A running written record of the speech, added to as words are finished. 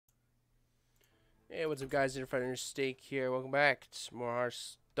Hey, what's up, guys? Dinnerfrieddinnersteak here. Welcome back. It's more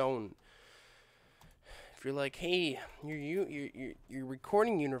Hearthstone. If you're like, hey, your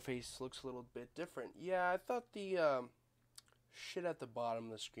recording interface looks a little bit different. Yeah, I thought the shit at the bottom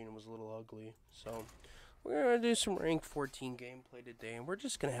of the screen was a little ugly. So we're gonna do some rank 14 gameplay today, and we're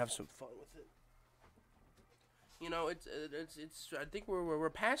just gonna have some fun with it. You know, it's. I think we're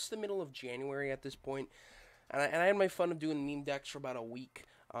past the middle of January at this point, and I had my fun of doing meme decks for about a week.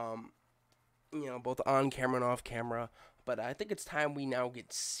 You know, both on camera and off camera. But I think it's time we now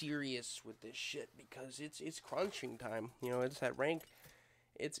get serious with this shit because it's crunching time. You know, it's that rank.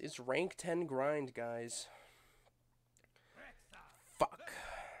 It's rank 10 grind, guys. Fuck.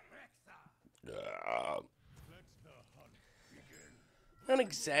 Not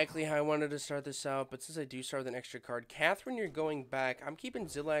exactly how I wanted to start this out, but since I do start with an extra card, Catherine, you're going back. I'm keeping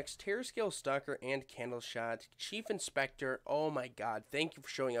Zillax, Terrascale Stalker, and Candleshot. Chief Inspector, oh my god, thank you for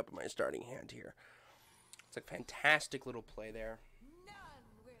showing up in my starting hand here. It's a fantastic little play there.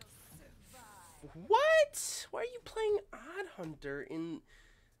 What? Why are you playing Odd Hunter in...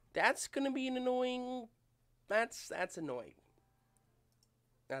 That's gonna be an annoying... That's annoying.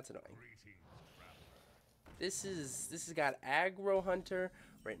 That's annoying. This has got Aggro Hunter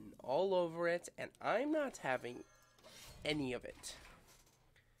written all over it, and I'm not having any of it.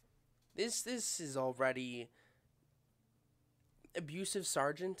 This is already Abusive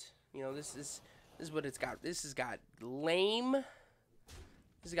Sergeant. You know, this is what it's got. This has got lame. This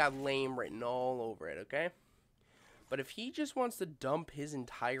has got lame written all over it, okay? But if he just wants to dump his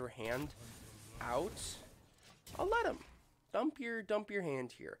entire hand out, I'll let him. Dump your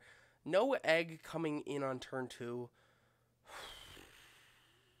hand here. No egg coming in on turn 2.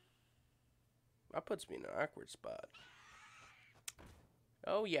 That puts me in an awkward spot.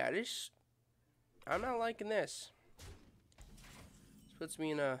 Oh yeah, I'm not liking this. This puts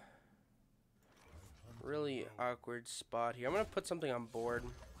me in a really awkward spot here. I'm gonna put something on board.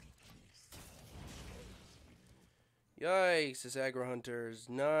 Yikes, this Aggro Hunter is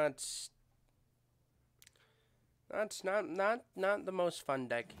not the most fun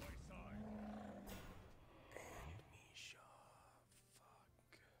deck.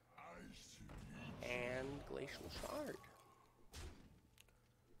 And Glacial Shard.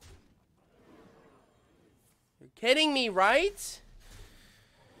 You're kidding me, right?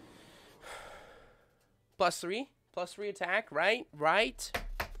 +3 attack, right? Right?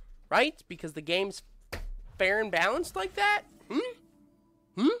 Because the game's fair and balanced like that?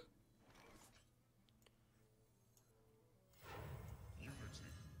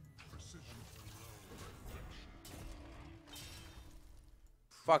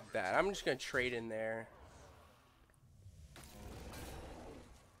 Fuck that. I'm just gonna trade in there.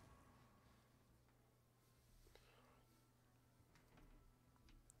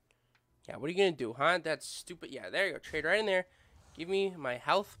 Yeah, what are you gonna do, huh? That's stupid. Yeah, there you go. Trade right in there. Give me my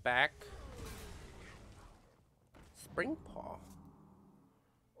health back. Spring Paw.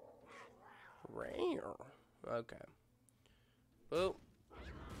 Rare. Okay. Boop.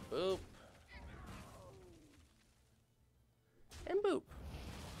 Boop. And boop.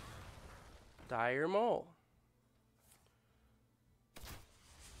 Dire Mole.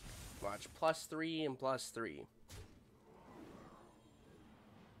 Watch, +3 and +3.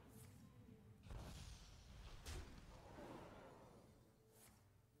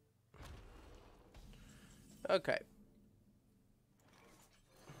 Okay.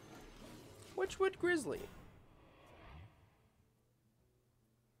 Witchwood Grizzly.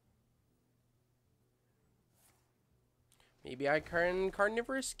 Maybe I can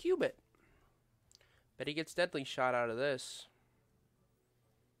Carnivorous Cubit. Bet he gets Deadly Shot out of this.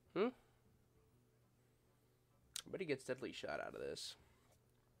 Bet he gets Deadly Shot out of this.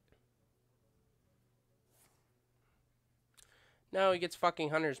 No, he gets fucking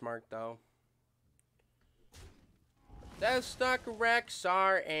Hunter's Mark, though. That's not correct,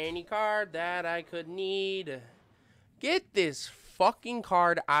 sir. Any card that I could need. Get this fucking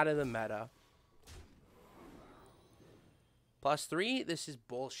card out of the meta. +3? This is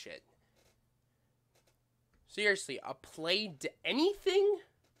bullshit. Seriously, a play anything?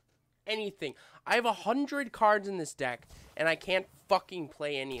 Anything. I have 100 cards in this deck, and I can't fucking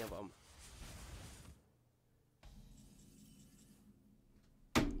play any of them.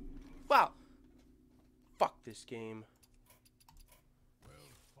 Wow. Fuck this game.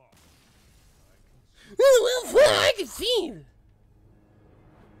 Well, I can see.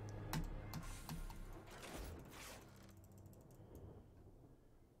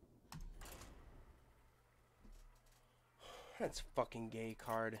 That's a fucking gay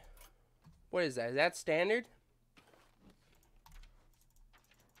card. What is that? Is that standard?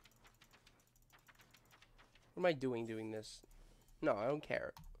 What am I doing this? No, I don't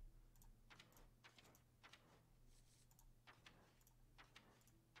care.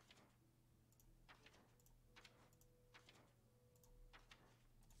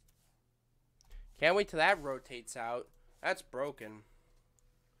 Can't wait till that rotates out. That's broken.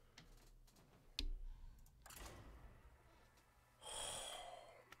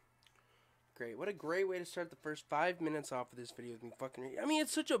 Great. What a great way to start the first 5 minutes off of this video with me fucking... I mean,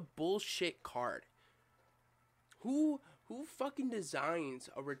 it's such a bullshit card. Who fucking designs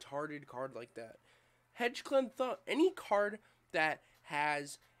a retarded card like that? Hedgeclan thought any card that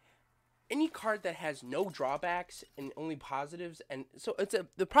has no drawbacks and only positives, and so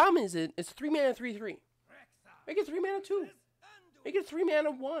the problem is it's 3 mana 3/3. Make it 3 mana 2. Make it 3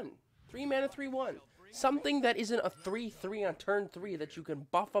 mana 1. 3 mana 3/1. Something that isn't a 3/3 on turn 3 that you can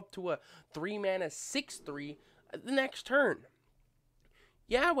buff up to a 3 mana 6/3 the next turn.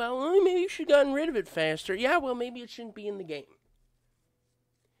 Yeah, well, maybe you should have gotten rid of it faster. Yeah, well, maybe it shouldn't be in the game.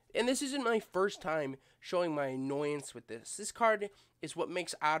 And this isn't my first time showing my annoyance with this. This card is what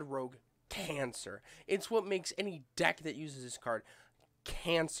makes Odd Rogue cancer. It's what makes any deck that uses this card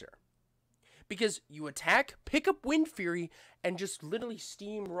cancer. Because you attack, pick up Wind Fury, and just literally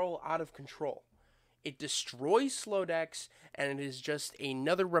steamroll out of control. It destroys slow decks, and it is just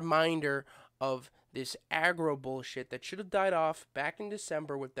another reminder of this aggro bullshit that should have died off back in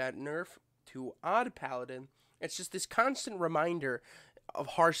December with that nerf to Odd Paladin. It's just this constant reminder of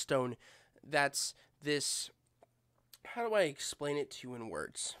Hearthstone that's this... How do I explain it to you in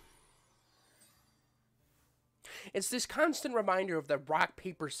words? It's this constant reminder of the rock,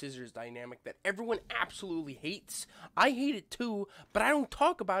 paper, scissors dynamic that everyone absolutely hates. I hate it too, but I don't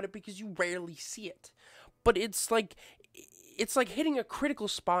talk about it because you rarely see it. But it's like hitting a critical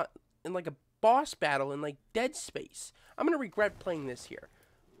spot in like a boss battle in like Dead Space. I'm gonna regret playing this here.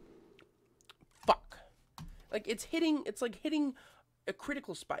 Fuck. Like it's like hitting a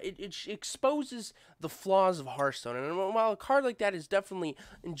critical spot. It exposes the flaws of Hearthstone, and while a card like that is definitely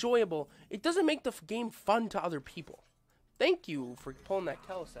enjoyable, it doesn't make the game fun to other people. Thank you for pulling that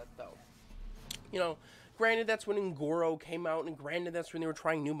Teleset, though. You know, granted that's when Ngoro came out, and granted that's when they were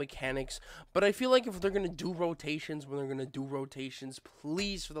trying new mechanics, but I feel like if they're gonna do rotations,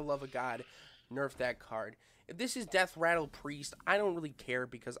 please, for the love of God, nerf that card. If this is Death Rattle Priest, I don't really care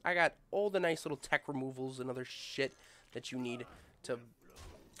because I got all the nice little tech removals and other shit that you need to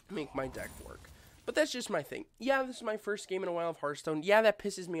make my deck work. But that's just my thing. Yeah, this is my first game in a while of Hearthstone. Yeah, that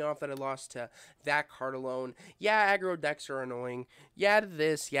pisses me off that I lost to that card alone. Yeah, aggro decks are annoying. Yeah to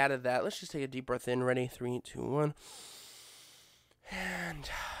this, yeah to that. Let's just take a deep breath in. Ready? 3, 2, 1. And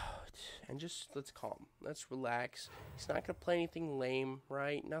out. And just, let's calm. Let's relax. He's not going to play anything lame,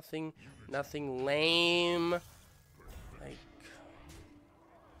 right? Nothing lame. Like,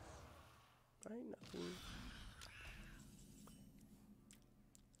 right? Nothing.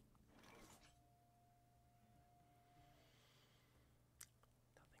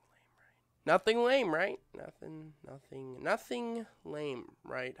 Nothing lame, right? Nothing lame,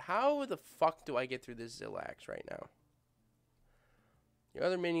 right? How the fuck do I get through this Zillax right now? Your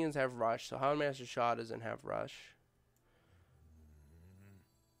other minions have Rush, so Houndmaster Shaw doesn't have Rush.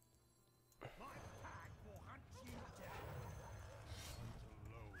 I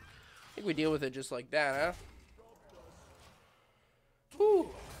think we deal with it just like that, huh? Whew,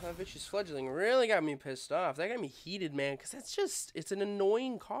 that Vicious Fledgling really got me pissed off. That got me heated, man, because that's just, it's an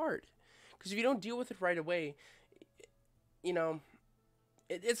annoying card. Because if you don't deal with it right away, you know,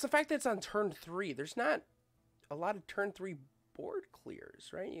 it's the fact that it's on turn 3. There's not a lot of turn 3 board clears,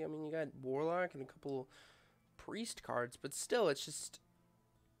 right? I mean, you got Warlock and a couple Priest cards, but still, it's just...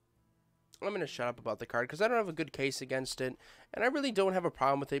 I'm going to shut up about the card because I don't have a good case against it, and I really don't have a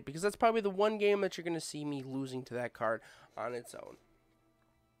problem with it because that's probably the one game that you're going to see me losing to that card on its own.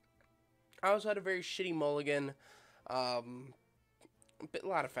 I also had a very shitty mulligan. A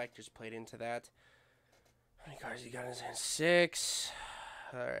lot of factors played into that. How many cards he got in his hand? 6.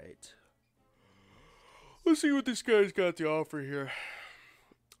 Alright. Let's see what this guy's got to offer here.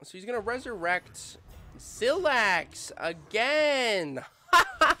 So he's going to resurrect Zillax again. Ha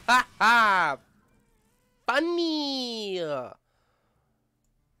ha ha ha. Funny.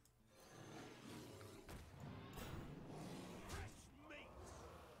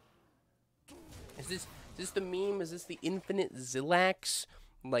 Is this the meme? Is this the infinite Zillax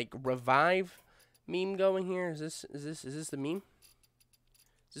like revive meme going here? Is this the meme?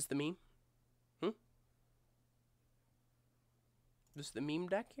 Is this the meme? Is this the meme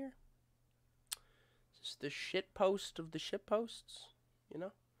deck here? Is this the shit post of the shit posts? You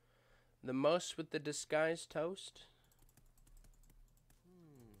know? The most with the disguised toast?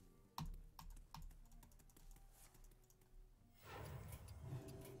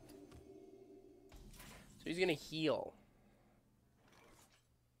 he's gonna heal.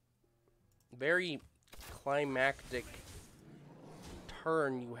 Very climactic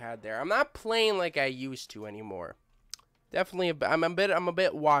turn you had there. I'm not playing like I used to anymore. Definitely, I'm a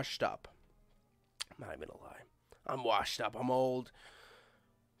bit washed up. I'm not even gonna lie. I'm washed up. I'm old.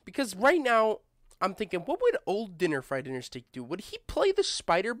 Because right now, I'm thinking, what would old Dinnerfrieddinnersteak do? Would he play the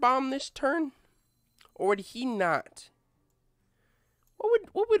spider bomb this turn, or would he not?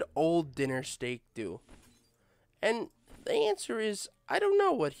 What would old Dinnersteak do? And the answer is, I don't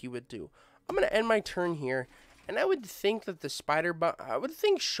know what he would do. I'm gonna end my turn here. And I would think that the spider bomb, I would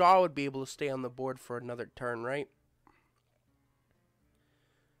think Shaw would be able to stay on the board for another turn, right?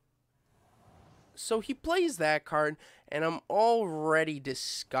 So he plays that card, and I'm already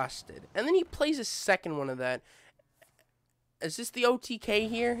disgusted. And then he plays a second one of that. Is this the OTK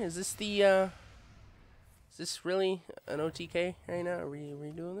here? Is this the, is this really an OTK right now? Are we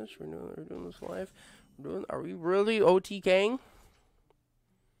doing this? We're doing this live? Are we really OTKing?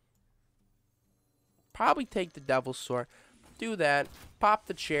 Probably take the Devil's Sword. Do that. Pop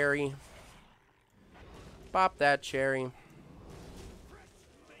the cherry. Pop that cherry.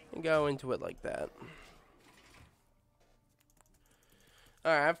 And go into it like that.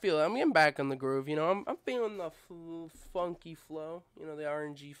 Alright, I'm getting back on the groove. You know, I'm feeling the funky flow. You know, the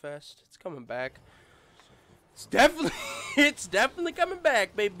RNG fest. It's coming back. It's definitely coming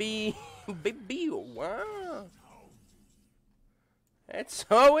back, baby. Baby, wow. It's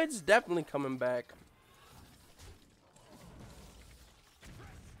definitely coming back.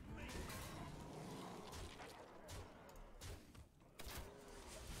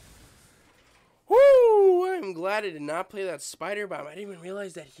 Woo! I'm glad I did not play that spider bomb. I didn't even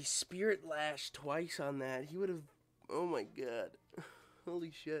realize that he spirit lashed twice on that. He would have. Oh my god.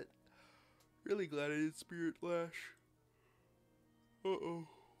 Holy shit. Really glad I did spirit lash. Uh-oh.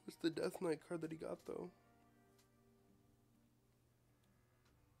 What's the Death Knight card that he got, though?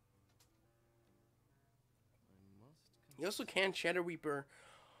 You also can't Shadow Reaper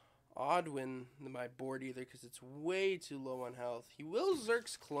Oddwin my board either, because it's way too low on health. He will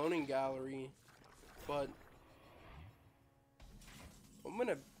Zerk's Cloning Gallery, but I'm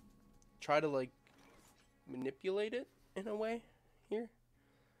gonna try to, like, manipulate it in a way here.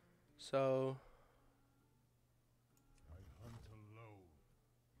 So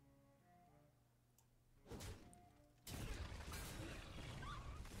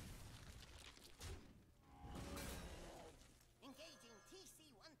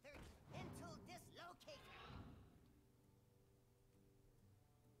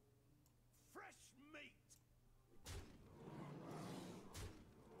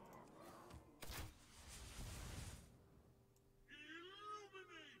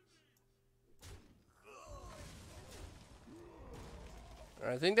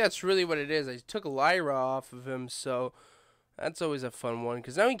I think that's really what it is. I took Lyra off of him, so that's always a fun one.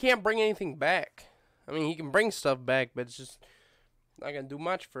 Because now he can't bring anything back. I mean, he can bring stuff back, but it's just not going to do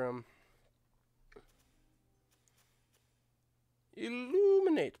much for him.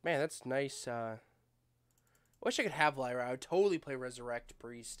 Illuminate. Man, that's nice. I wish I could have Lyra. I would totally play Resurrect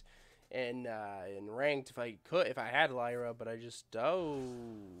Priest and ranked if I could, if I had Lyra, but I just, oh,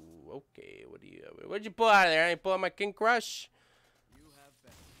 okay. What'd you pull out of there? I ain't pull out my King Crush.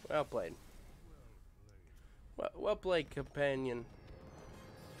 Well played. Well played, companion.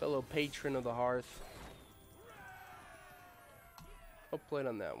 Fellow patron of the hearth. Well played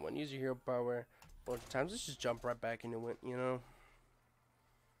on that one. Use your hero power both times. Let's just jump right back into it, you know.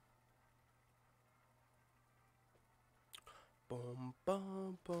 Boom,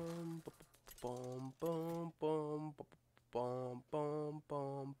 boom, boom, boom, boom, boom, boom, boom,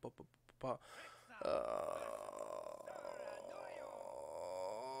 boom, boom.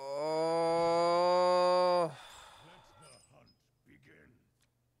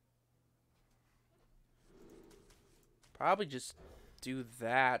 Probably just do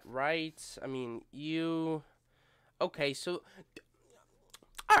that, right? I mean, you... Okay, so...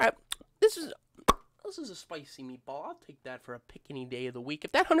 Alright, this is a spicy meatball. I'll take that for a pick any day of the week.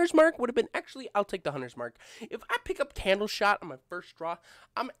 If that Hunter's Mark would have been... Actually, I'll take the Hunter's Mark. If I pick up Candle Shot on my first draw,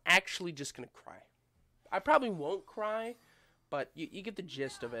 I'm actually just going to cry. I probably won't cry, but you get the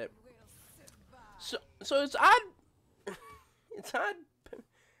gist of it. So it's odd... It's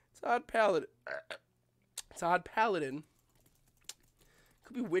odd Paladin. It's odd Paladin.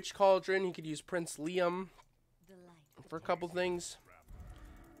 Could be Witch Cauldron. He could use Prince Liam for a couple things.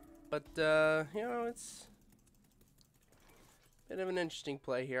 But, you know, it's a bit of an interesting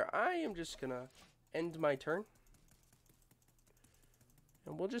play here. I am just going to end my turn.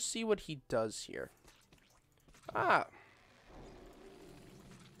 And we'll just see what he does here.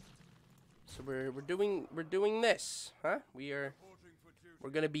 So So we're doing this, huh? We're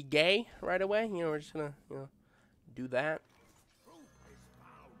gonna be gay right away. You know, we're just gonna do that.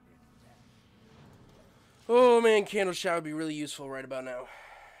 Oh man, candle shot would be really useful right about now.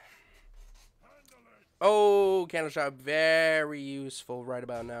 Oh, candle shot very useful right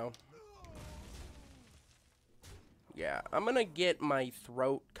about now. Yeah, I'm gonna get my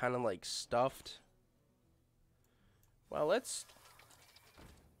throat kind of like stuffed. Well, let's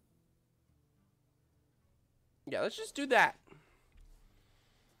just do that.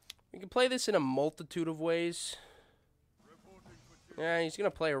 We can play this in a multitude of ways. Yeah, he's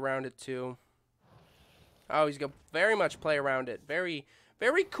gonna play around it too. Oh, he's gonna very much play around it. Very,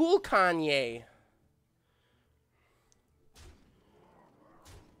 very cool, Kanye.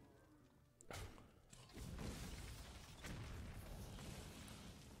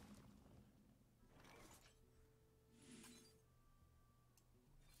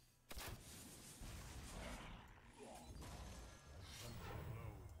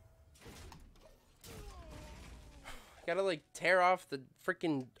 Gotta like tear off the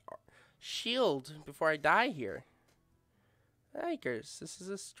freaking shield before I die here. Yikers, this is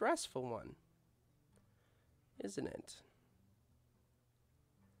a stressful one, isn't it?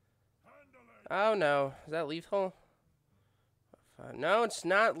 Oh no, is that lethal? No, it's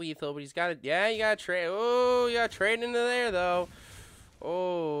not lethal, but he's got it. Yeah, you gotta trade. Oh, you gotta trade into there though.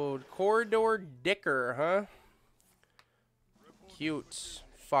 Oh, corridor dicker, huh? Cute.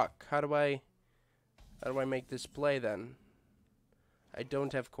 Fuck. How do I make this play then? I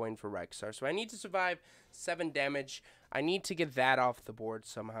don't have coin for Rexar, so I need to survive 7 damage. I need to get that off the board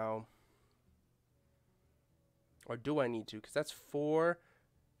somehow. Or do I need to? Because that's 4,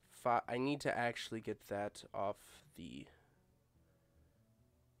 5. I need to actually get that off the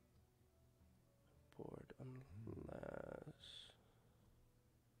board.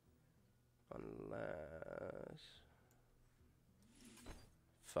 Unless...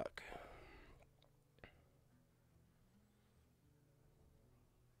 Fuck.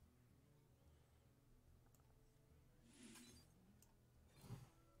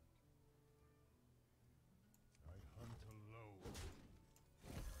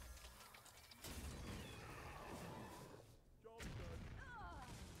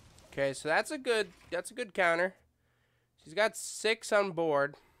 Okay, so that's a good counter. She's got 6 on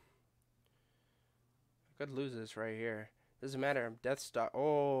board. I could lose this right here. Doesn't matter. I'm Death Stalker.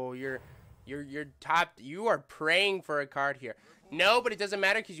 Oh, you're top. You are praying for a card here. No, but it doesn't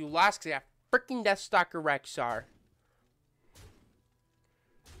matter because you lost because you have freaking Death Stalker Rexar.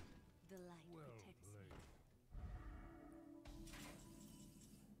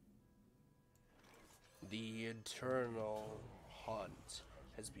 The eternal hunt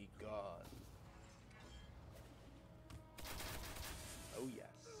has begun. Oh yes.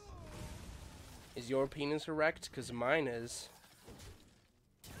 Is your penis erect? Because mine is.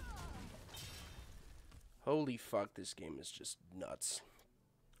 Holy fuck, this game is just nuts.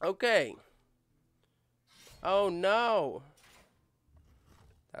 Okay. Oh no.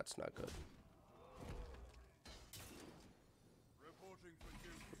 That's not good.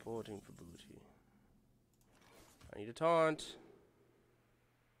 Reporting for booty. I need a taunt.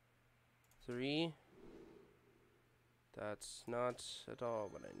 3. That's not at all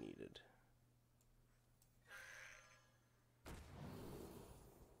what I needed.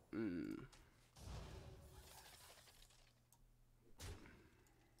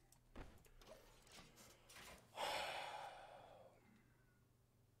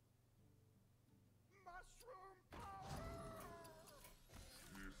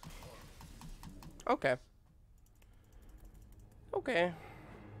 Okay. Okay.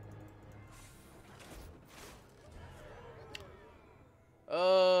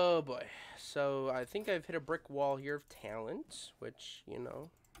 Oh boy. So I think I've hit a brick wall here of talent, which, you know,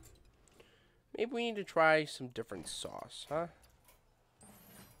 maybe we need to try some different sauce, huh?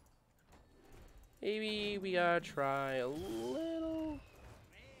 Maybe we gotta try a little.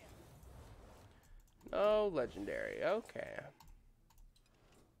 No legendary. Okay.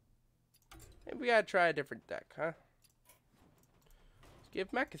 Maybe we gotta try a different deck, huh? Let's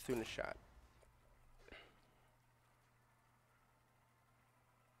give Mecha'thun a shot.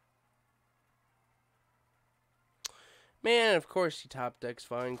 Man, of course he top decks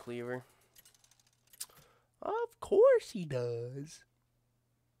Vine Cleaver. Of course he does.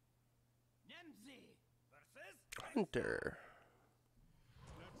 Hunter.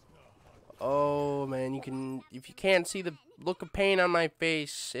 Oh man, you can, if you can't see the look of pain on my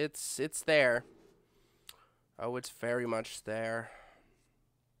face, it's there. Oh, it's very much there.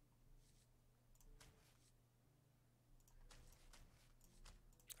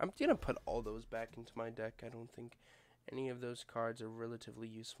 I'm gonna put all those back into my deck. I don't think any of those cards are relatively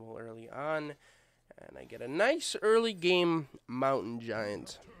useful early on. And I get a nice early game Mountain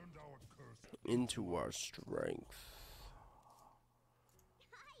Giant into our strength.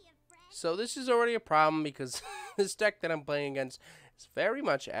 So this is already a problem because this deck that I'm playing against is very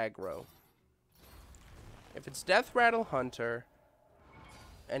much aggro. If it's Death Rattle Hunter,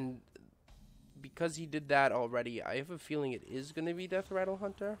 and because he did that already, I have a feeling it is going to be Death Rattle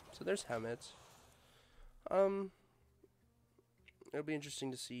Hunter. So there's Hemet. It'll be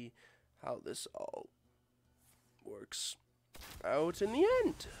interesting to see how this all works out in the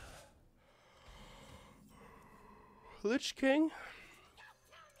end. Lich King.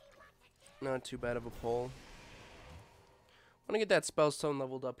 Not too bad of a pull. Want to get that Spellstone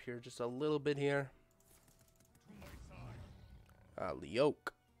leveled up here just a little bit here. Leoke.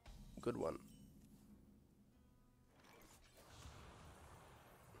 Good one.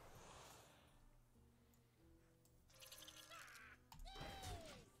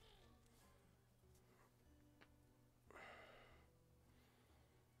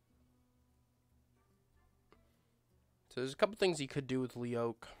 So there's a couple things he could do with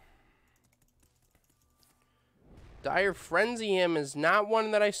Leoke. Dire Frenzy him is not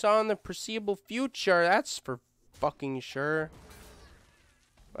one that I saw in the foreseeable future. That's for fucking sure.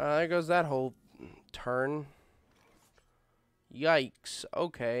 There goes that whole turn. Yikes.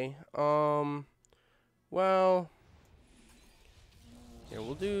 Okay. Well. Here,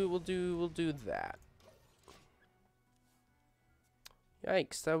 we'll do that.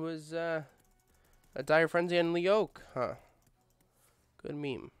 Yikes, that was a Dire Frenzy and Leoke, huh? Good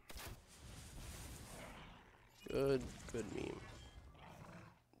meme. Good meme.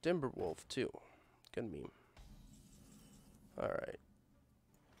 Timberwolf too. Good meme. Alright.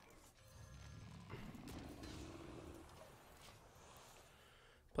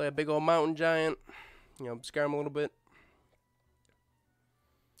 Play a big old Mountain Giant. You know, scare him a little bit.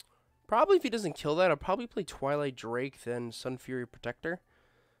 Probably if he doesn't kill that, I'll probably play Twilight Drake, then Sun Fury Protector.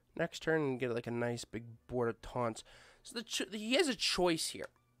 Next turn and get like a nice big board of taunts. So he has a choice here.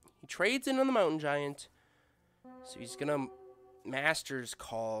 He trades in on the Mountain Giant. So he's gonna Master's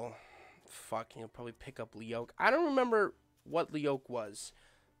Call. Fuck, he'll probably pick up Leoke. I don't remember what Leoke was.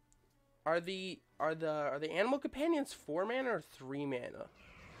 Are the animal companions 4 mana or 3 mana?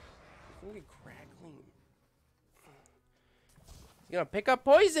 I think it's crackling. He's gonna pick up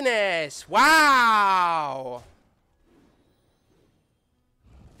Poisonous. Wow.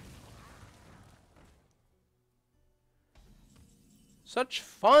 Such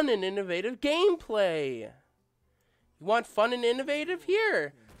fun and innovative gameplay. You want fun and innovative?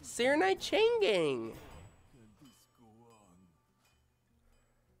 Here, Serenite Chain Gang.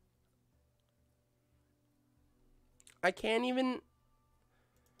 I can't even.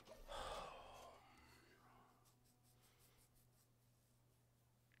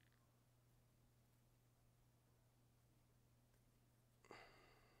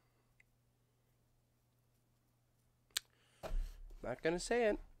 Not gonna say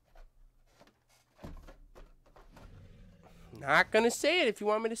it. Not gonna say it. If you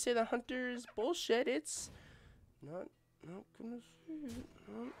want me to say the hunter is bullshit, it's not gonna say it.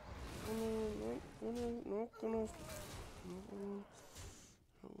 Not gonna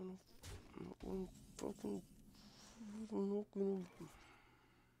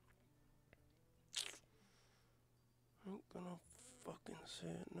fucking say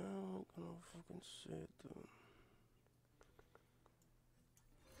it now. I'm gonna fucking say it though.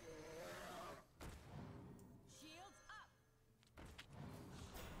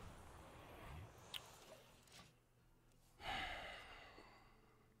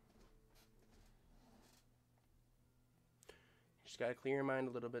 Just gotta clear your mind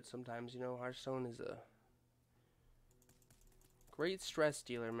a little bit sometimes, you know. Hearthstone is a great stress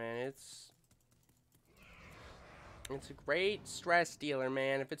dealer, man. It's a great stress dealer,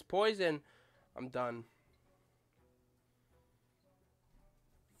 man. If it's poison, I'm done.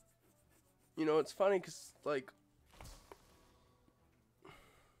 You know, it's funny because, like,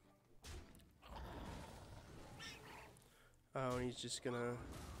 oh, and he's just gonna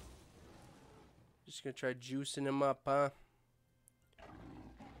try juicing him up, huh?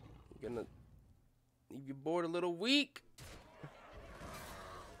 Gonna leave your board a little weak.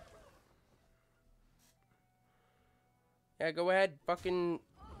 Yeah, go ahead, fucking,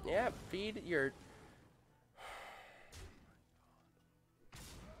 yeah, feed your.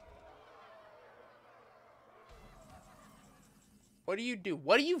 What do you do?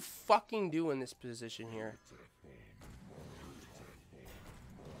 What do you fucking do in this position here?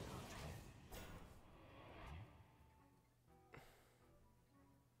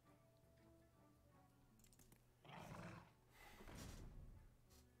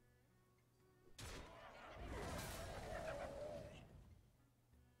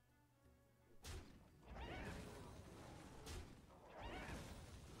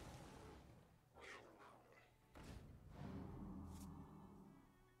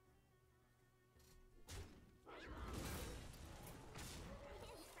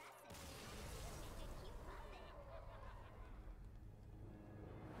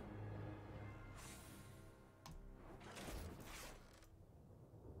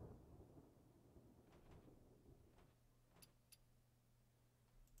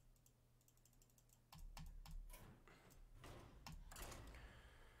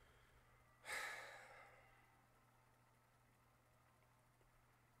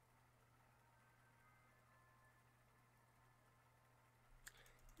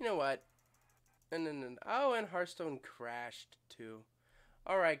 You know what? And oh, and Hearthstone crashed too.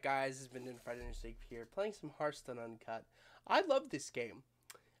 Alright guys, this has been Dinnerfrieddinnersteak here, playing some Hearthstone Uncut. I love this game.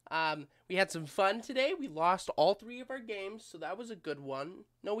 We had some fun today. We lost all 3 of our games, so that was a good one.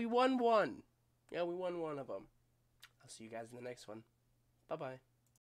 No, we won one. Yeah, we won one of them. I'll see you guys in the next one. Bye-bye.